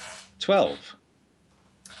was, 12.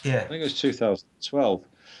 Yeah, I think it was 2012.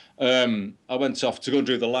 I went off to go and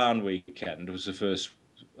do the LAN weekend. It was the first,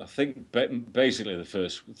 I think, basically the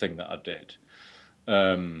first thing that I did.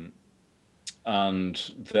 And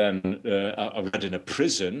then I read in a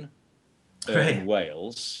prison in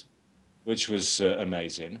Wales, which was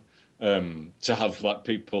amazing, to have like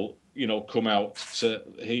people, come out to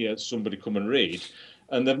hear somebody come and read.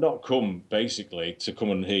 And they've not come basically to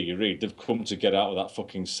come and hear you read. They've come to get out of that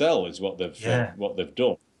fucking cell is what they've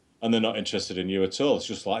done. And they're not interested in you at all. It's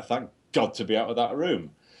just like, thank God to be out of that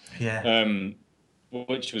room. Yeah.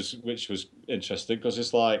 Which was interesting because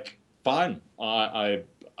it's like, fine, I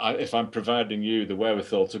if I'm providing you the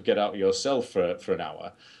wherewithal to get out yourself for an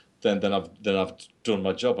hour, then I've done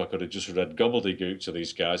my job. I could have just read gobbledygook to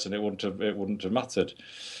these guys, and it wouldn't have mattered.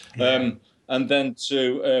 Yeah. And then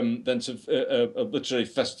to a literary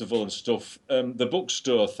festival and stuff. The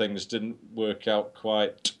bookstore things didn't work out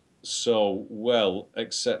quite so well,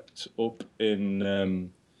 except up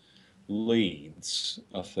in Leeds,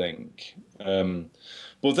 I think.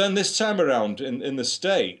 But then this time around in the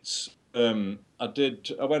States, I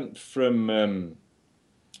went from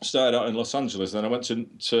started out in Los Angeles, then I went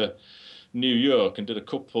to New York and did a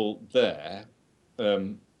couple there.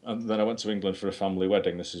 And then I went to England for a family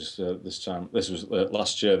wedding. This was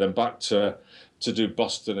last year. Then back to do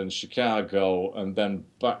Boston and Chicago, and then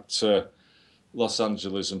back to Los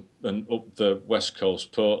Angeles and up the West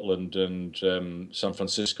Coast, Portland and San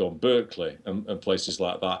Francisco and Berkeley and places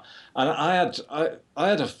like that. And I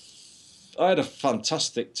had a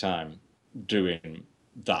fantastic time doing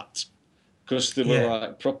that, because they were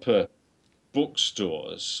like proper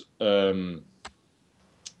bookstores.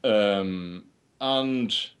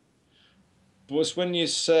 And it was when you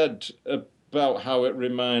said about how it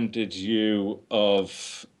reminded you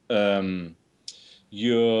of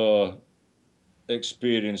your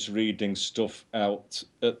experience reading stuff out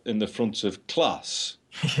in the front of class.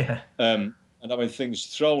 Yeah. And having things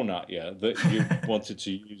thrown at you, that you wanted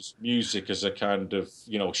to use music as a kind of,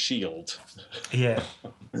 shield. Yeah.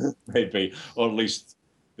 Maybe, or at least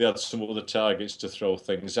they had some other targets to throw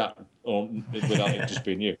things at, or without it just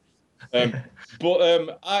being you. But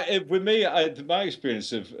with me, my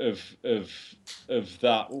experience of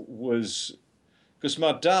that was because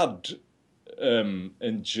my dad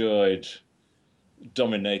enjoyed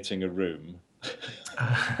dominating a room.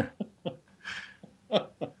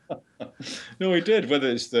 No, he did. Whether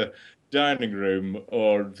it's the dining room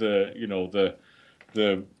or the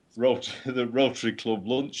Rotary Club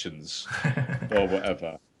luncheons or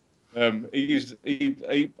whatever. He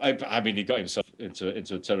got himself into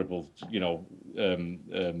a terrible,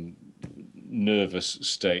 nervous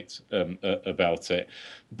state about it.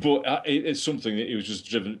 But it's something that he was just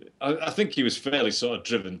driven. I think he was fairly sort of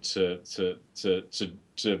driven to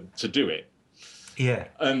do it. Yeah.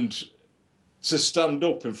 And to stand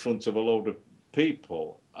up in front of a load of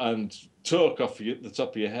people and talk off the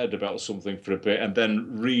top of your head about something for a bit, and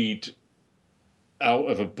then read out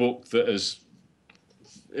of a book that has,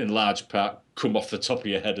 in large part, come off the top of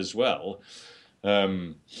your head as well.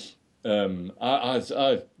 I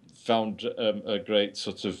found a great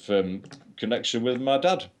sort of connection with my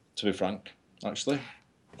dad, to be frank, actually.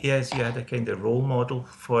 Yes, you had a kind of role model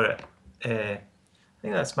for it. I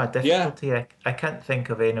think that's my difficulty. Yeah. I can't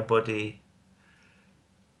think of anybody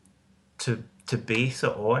to base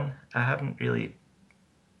it on. I haven't really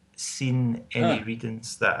seen any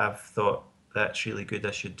readings that I've thought, that's really good,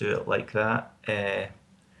 I should do it like that.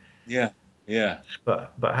 Yeah.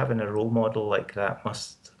 But having a role model like that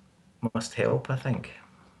must help, I think.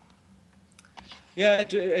 Yeah,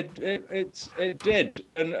 it did,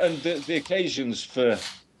 and the occasions for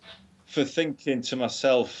thinking to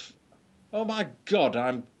myself, oh my God,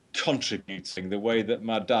 I'm contributing the way that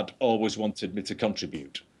my dad always wanted me to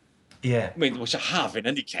contribute. Yeah. I mean, which I have in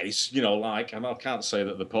any case, I can't say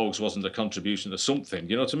that the Pogues wasn't a contribution to something,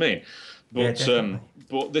 you know what I mean? But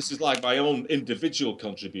but this is like my own individual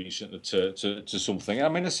contribution to something. I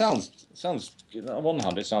mean, it sounds on one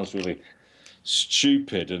hand, it sounds really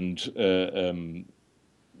stupid and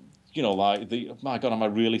my God, am I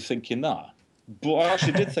really thinking that? But I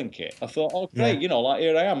actually did think it. I thought, oh great,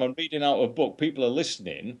 here I am, I'm reading out a book, people are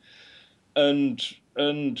listening, and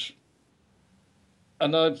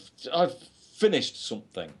I've finished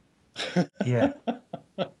something. Yeah.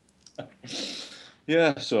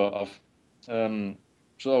 Yeah, sort of. When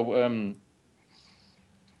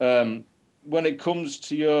it comes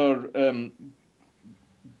to your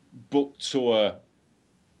book tour,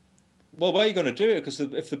 well, where are you going to do it? Because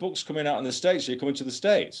if the book's coming out in the States, are you coming to the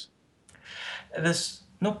States? There's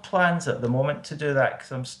no plans at the moment to do that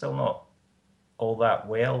because I'm still not all that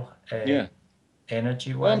well,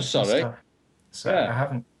 energy-wise. Well, I'm sorry. And stuff. So I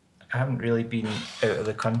haven't really been out of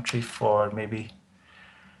the country for maybe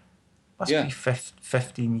be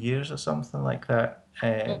 15 years or something like that.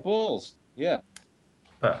 Balls, yeah.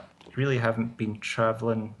 But really haven't been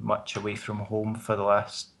travelling much away from home for the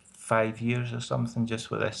last 5 years or something,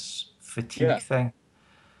 just with this fatigue thing.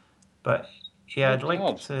 But I'd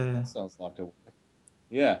like to. Sounds like a.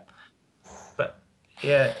 Yeah. But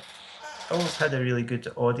I always had a really good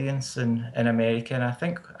audience in America, and I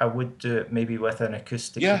think I would do it maybe with an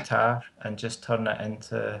acoustic guitar and just turn it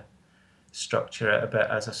into, structure it a bit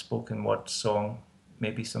as a spoken word song,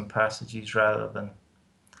 maybe some passages rather than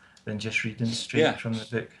than just reading straight from the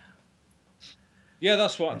book. Yeah,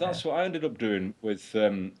 that's what I ended up doing with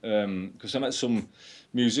because I met some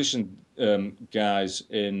musician guys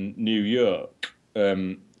in New York.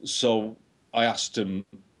 So I asked them,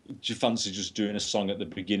 "Do you fancy just doing a song at the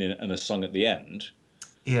beginning and a song at the end?"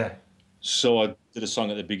 Yeah. So I did a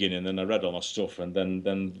song at the beginning, then I read all my stuff, and then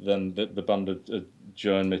the band had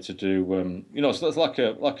joined me to do so it's like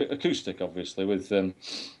a acoustic, obviously, with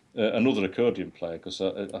another accordion player, because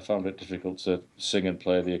I found it difficult to sing and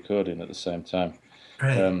play the accordion at the same time.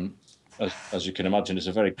 Right. As you can imagine, it's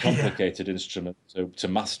a very complicated instrument to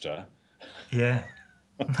master. Yeah.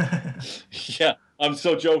 Yeah, I'm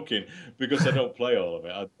so joking, because I don't play all of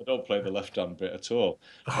it. I don't play the left hand bit at all.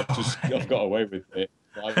 I've got away with it.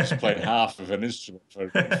 I was playing half of an instrument for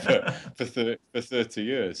 30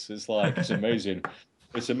 years. It's amazing.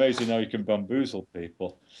 It's amazing how you can bamboozle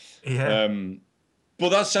people. Yeah. But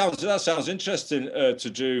that sounds interesting to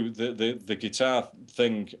do the guitar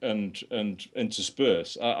thing and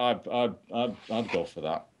intersperse. I'd go for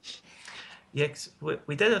that. Yeah, 'cause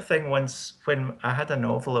we did a thing once when I had a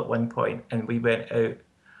novel at one point, and we went out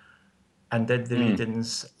and did the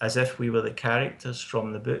readings as if we were the characters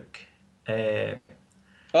from the book.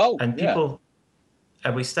 And people,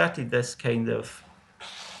 and we started this kind of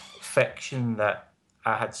fiction that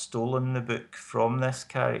I had stolen the book from this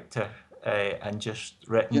character and just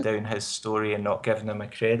written down his story and not given him a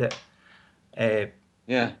credit. And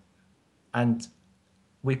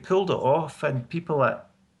we pulled it off, and people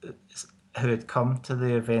who had come to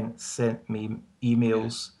the event sent me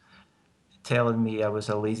emails telling me I was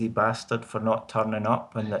a lazy bastard for not turning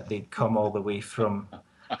up, and that they'd come all the way from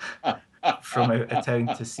out of town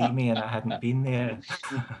to see me, and I hadn't been there.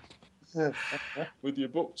 With your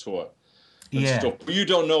book tour and stuff. But you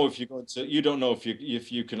don't know if you're going to. You don't know if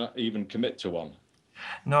you can even commit to one.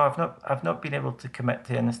 No, I've not been able to commit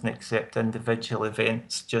to anything except individual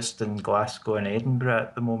events just in Glasgow and Edinburgh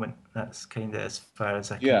at the moment. That's kind of as far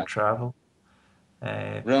as I can travel.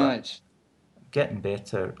 Right. Getting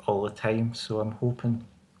better all the time, so I'm hoping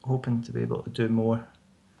to be able to do more.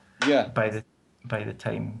 Yeah. By the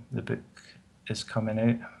time the book is coming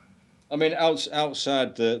out. I mean,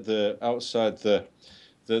 outside the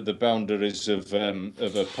boundaries of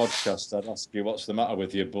a podcast, I'd ask you what's the matter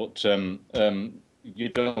with you, but you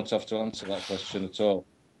don't have to answer that question at all.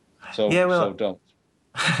 So don't.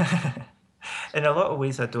 In a lot of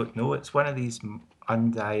ways, I don't know. It's one of these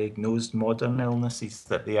undiagnosed modern illnesses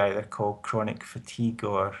that they either call chronic fatigue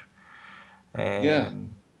or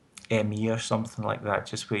ME or something like that,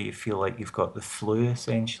 just where you feel like you've got the flu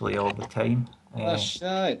essentially all the time. That's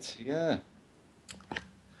right, yeah.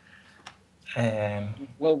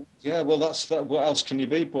 Well, that's that. What else can you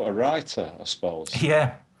be but a writer, I suppose?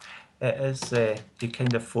 Yeah, it is. You're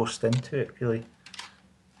kind of forced into it, really.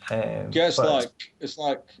 It's like,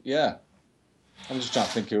 I'm just trying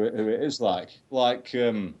to think who it is like. I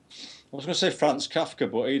was going to say Franz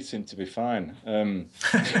Kafka, but he seemed to be fine.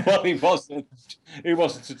 Well, he wasn't. He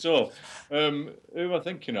wasn't at all. Who am I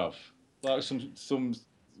thinking of? Like some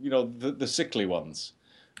the sickly ones.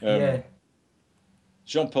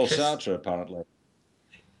 Jean-Paul Sartre, apparently.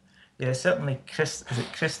 Yeah, certainly. Is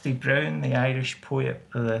it Christy Brown, the Irish poet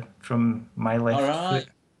from My Left Foot?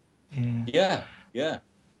 Yeah.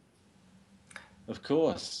 Of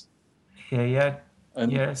course.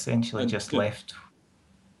 Essentially just left.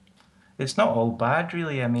 It's not all bad,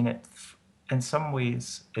 really. I mean, in some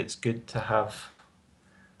ways, it's good to have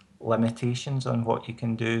limitations on what you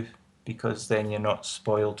can do, because then you're not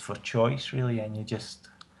spoiled for choice, really, and you just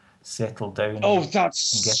settle down. Oh,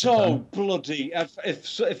 that's so bloody.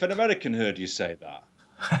 If an American heard you say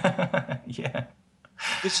that, you're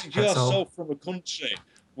so from a country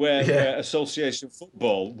where association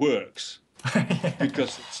football works.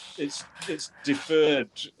 Because it's deferred.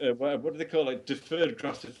 What do they call it? Deferred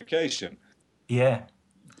gratification. Yeah.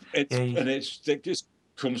 It just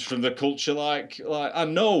comes from the culture. Like I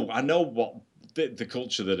know what the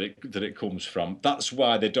culture that it comes from. That's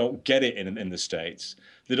why they don't get it in the States.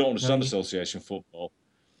 They don't understand association football.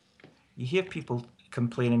 You hear people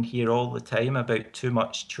complaining here all the time about too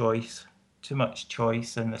much choice in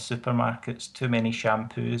the supermarkets, too many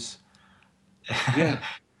shampoos. Yeah.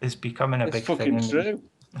 It's becoming a big thing. It's fucking true.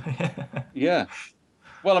 Yeah.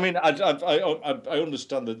 Well, I mean, I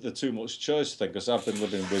understand the too much choice thing, because I've been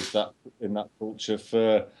living with that in that culture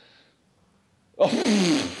for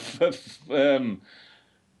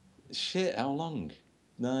how long?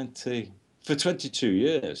 90 for 22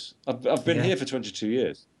 years. I've been here for 22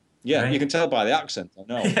 years. Yeah, right. You can tell by the accent. I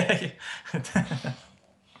know.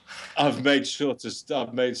 I've made so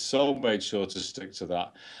made sure to stick to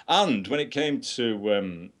that. And when it came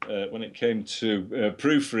to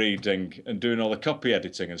proofreading and doing all the copy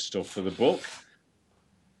editing and stuff for the book,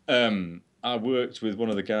 I worked with one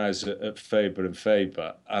of the guys at Faber and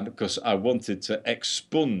Faber, and because I wanted to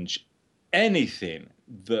expunge anything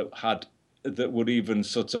that would even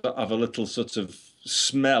sort of have a little sort of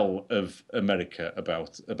smell of America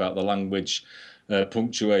about the language,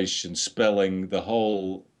 punctuation, spelling, the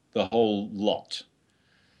whole lot,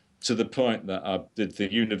 to the point that I did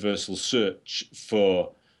the universal search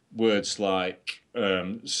for words like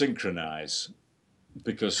synchronize,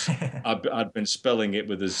 because I'd been spelling it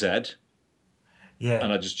with a Z. Yeah.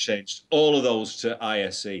 And I just changed all of those to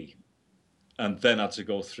ISE. And then I had to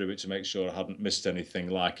go through it to make sure I hadn't missed anything,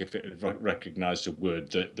 like if it had recognised a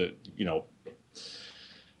word that, you know. Do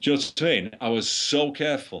you know what I mean? I was so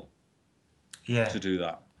careful to do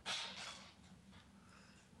that.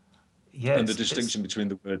 Yeah, and the distinction between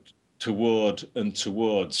the word toward and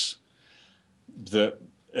towards, that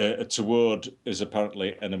toward is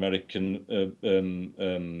apparently an American,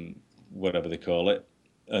 whatever they call it,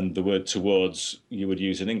 and the word towards you would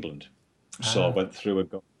use in England. So I went through and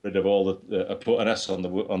got rid of all the. I put an S on the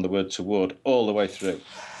word toward all the way through.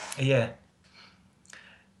 Yeah.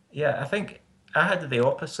 I think I had the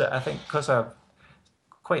opposite. I think because I'm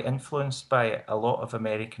quite influenced by a lot of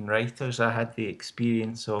American writers, I had the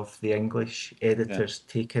experience of the English editors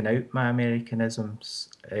taking out my Americanisms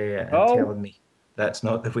and telling me that's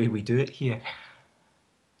not the way we do it here.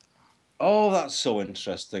 Oh, that's so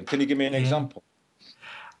interesting. Can you give me an example?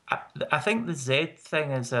 I think the Z thing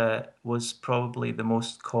was probably the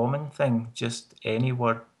most common thing. Just any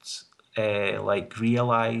words like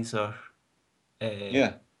realise or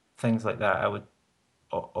things like that. I would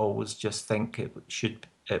always just think it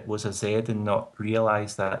was a Z and not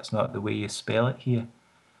realise that's not the way you spell it here.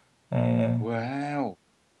 Wow.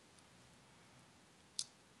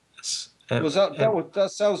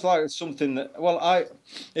 That sounds like something that. Well,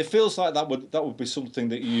 it feels like that would be something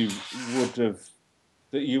that you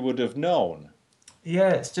would have known. Yeah,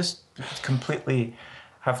 it's just completely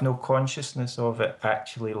have no consciousness of it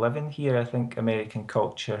actually living here. I think American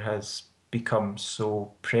culture has become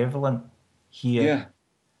so prevalent here. Yeah.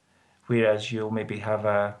 Whereas you'll maybe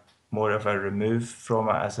have more of a remove from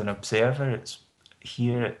it as an observer. It's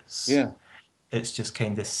just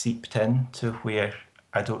kind of seeped in to where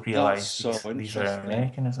I don't realise these are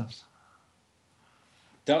Americanisms.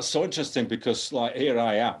 That's so interesting because, like, here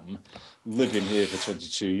I am, living here for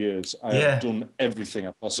 22 years. I have done everything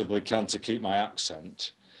I possibly can to keep my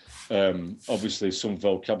accent. Obviously, some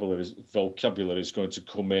vocabulary is going to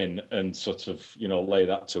come in and sort of, lay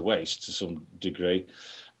that to waste to some degree.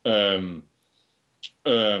 And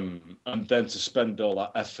then to spend all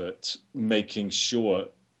that effort making sure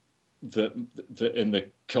that in the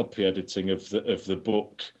copy editing of the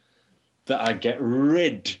book that I get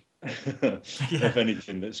rid of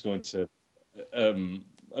anything that's going to and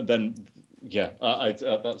then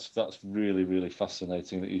that's really, really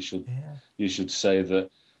fascinating that you should say that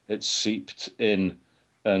it's seeped in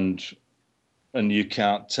and you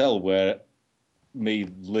can't tell where me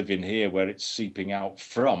living here where it's seeping out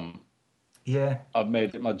from. I've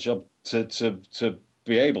made it my job to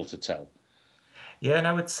be able to tell. Yeah, and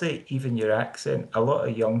I would say even your accent, a lot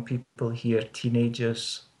of young people here,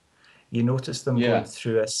 teenagers, you notice them going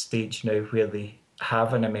through a stage now where they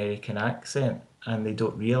have an American accent and they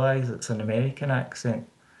don't realise it's an American accent.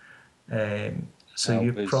 So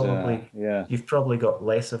you've probably got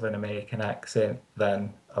less of an American accent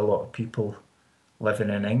than a lot of people living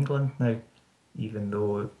in England now, even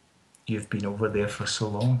though you've been over there for so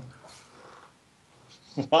long.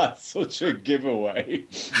 That's such a giveaway.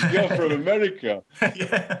 You're from America.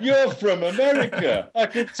 You're from America. I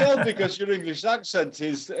can tell because your English accent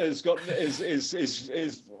is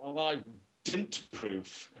like dint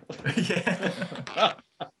proof.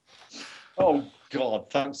 Oh God,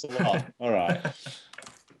 thanks a lot. All right.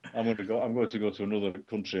 I'm going to go to another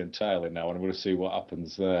country entirely now, and I'm going to see what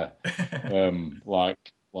happens there.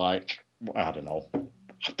 Like I don't know.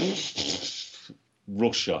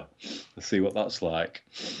 Russia. Let's see what that's like.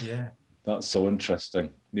 Yeah. That's so interesting.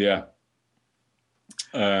 Yeah.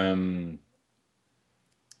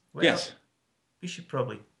 Yes. We should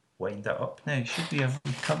probably wind that up now. Should we have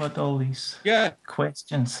covered all these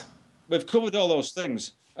questions? We've covered all those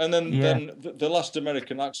things. And then the last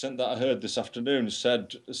American accent that I heard this afternoon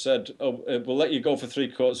said, "Oh, we'll let you go for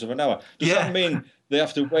 3/4 of an hour." Does that mean they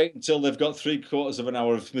have to wait until they've got 3/4 of an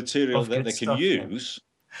hour of material that they can use?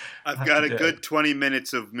 I've got a good 20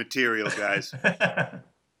 minutes of material, guys.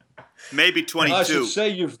 Maybe 22. I should say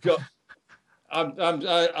you've got. I'm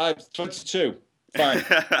 22. Fine.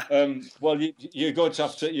 Well, you're going to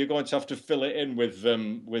have to fill it in with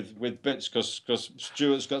bits because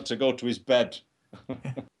Stuart's got to go to his bed.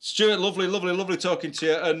 Stuart, lovely talking to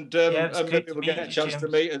you, and maybe we'll get a chance to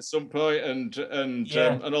meet at some point, and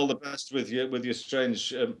all the best with your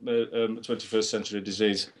strange 21st century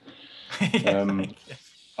disease. And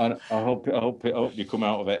I hope you come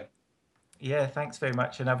out of it. Yeah, thanks very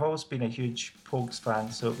much. And I've always been a huge Pogues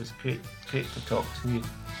fan, so it was great to talk to you.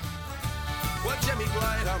 Well, Jimmy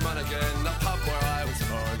White, our manager in the pub where I was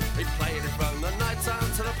born. He played it from the night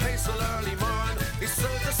time to the peaceful early morn. He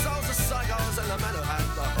soothed the souls of psychos and the men who had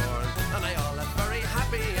the horn. And they all looked very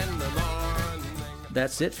happy in the morning.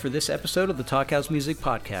 That's it for this episode of the Talkhouse Music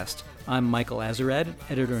Podcast. I'm Michael Azarad,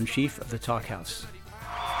 Editor-in-Chief of the Talkhouse.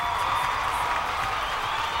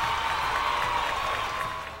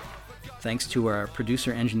 Thanks to our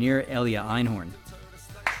producer-engineer, Elia Einhorn.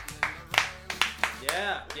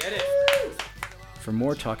 Yeah, get it. For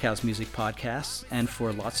more Talkhouse Music podcasts, and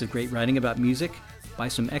for lots of great writing about music by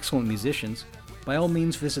some excellent musicians, by all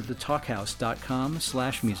means visit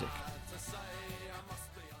thetalkhouse.com/music.